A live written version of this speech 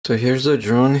So here's the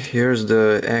drone, here's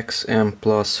the XM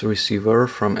Plus receiver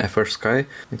from FrSky.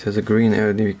 It has a green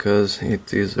LED because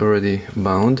it is already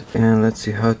bound. And let's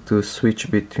see how to switch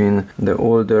between the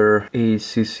older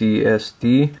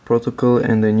ACCST protocol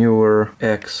and the newer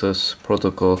ACCESS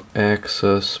protocol.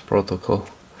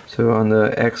 So on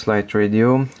the X-Lite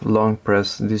radio, long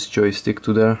press this joystick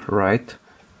to the right.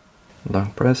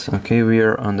 Long press. Okay, we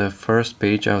are on the first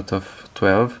page out of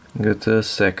 12. Go to the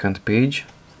second page.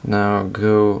 Now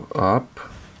go up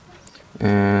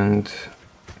and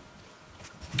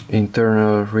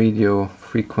internal radio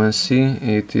frequency,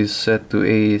 it is set to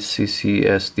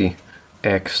ACCST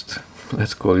XT.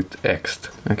 Let's call it XT.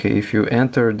 Okay, if you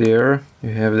enter there,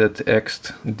 you have that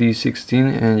XT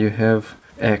D16 and you have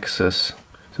ACCESS.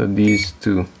 So these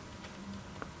two.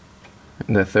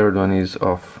 The third one is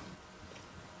off.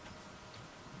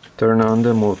 Turn on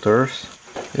the motors.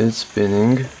 It's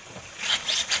spinning.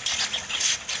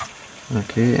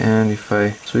 Okay, and if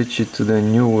I switch it to the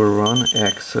newer one,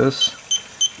 ACCESS,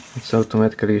 it's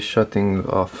automatically shutting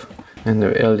off and the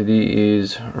LED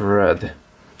is red.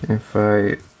 If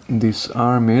I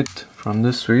disarm it from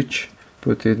the switch,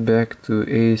 put it back to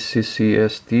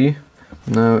ACCST,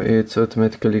 now it's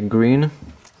automatically green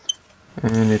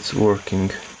and it's working.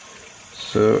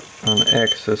 So on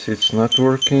ACCESS it's not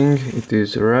working, it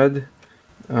is red.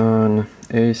 On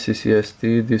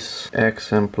ACCST, this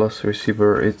XM Plus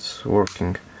receiver, it's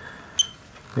working.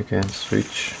 You can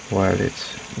switch while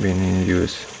it's being in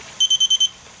use.